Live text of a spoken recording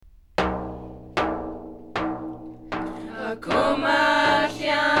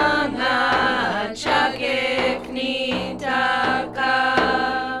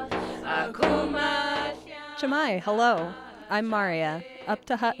Chamai, hello. I'm Maria, up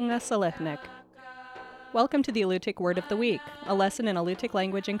to Hatanga Salechnik. Welcome to the Alutiiq Word of the Week, a lesson in Alutiiq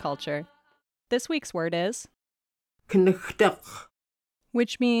language and culture. This week's word is Knuchtaq.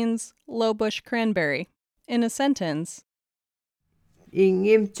 which means low bush cranberry. In a sentence,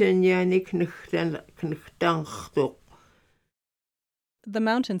 Ingimtanyani knuchtangchtuq. the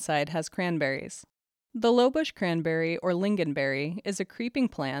mountainside has cranberries. The low bush cranberry or lingonberry is a creeping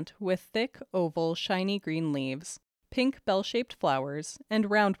plant with thick, oval, shiny green leaves, pink bell-shaped flowers,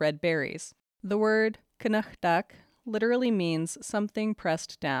 and round red berries. The word knuchtaq literally means something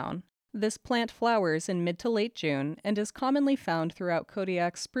pressed down. This plant flowers in mid to late June and is commonly found throughout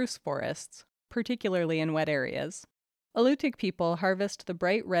Kodiak's spruce forests, particularly in wet areas. Alutiiq people harvest the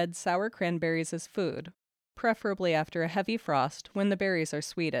bright red sour cranberries as food, preferably after a heavy frost when the berries are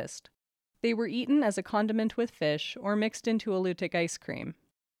sweetest. They were eaten as a condiment with fish or mixed into Alutiiq ice cream.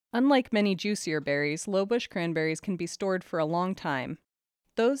 Unlike many juicier berries, low bush cranberries can be stored for a long time.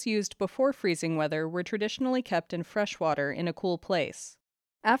 Those used before freezing weather were traditionally kept in fresh water in a cool place.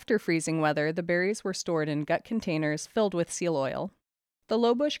 After freezing weather, the berries were stored in gut containers filled with seal oil. The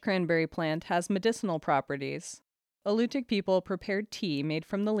low bush cranberry plant has medicinal properties. Alutiiq people prepared tea made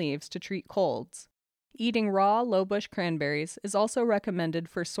from the leaves to treat colds. Eating raw low bush cranberries is also recommended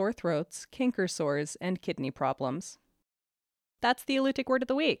for sore throats, canker sores, and kidney problems. That's the Alutiiq Word of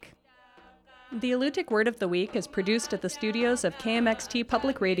the Week. The Alutiiq Word of the Week is produced at the studios of KMXT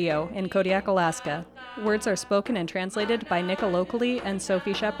Public Radio in Kodiak, Alaska. Words are spoken and translated by Nick Alokli and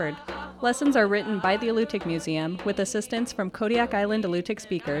Sophie Shepard. Lessons are written by the Alutiiq Museum with assistance from Kodiak Island Alutiiq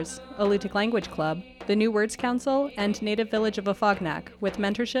speakers, Alutiiq Language Club, the New Words Council, and Native Village of Afognak, with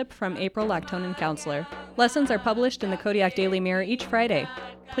mentorship from April Lactonen Counselor. Lessons are published in the Kodiak Daily Mirror each Friday.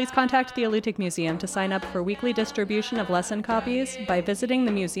 Please contact the Alutiiq Museum to sign up for weekly distribution of lesson copies by visiting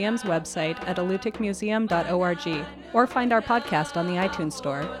the museum's website at alutiiqmuseum.org or find our podcast on the iTunes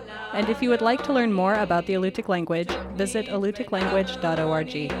Store. And if you would like to learn more about the Alutiiq language, visit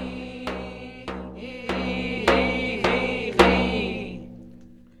alutiiqlanguage.org.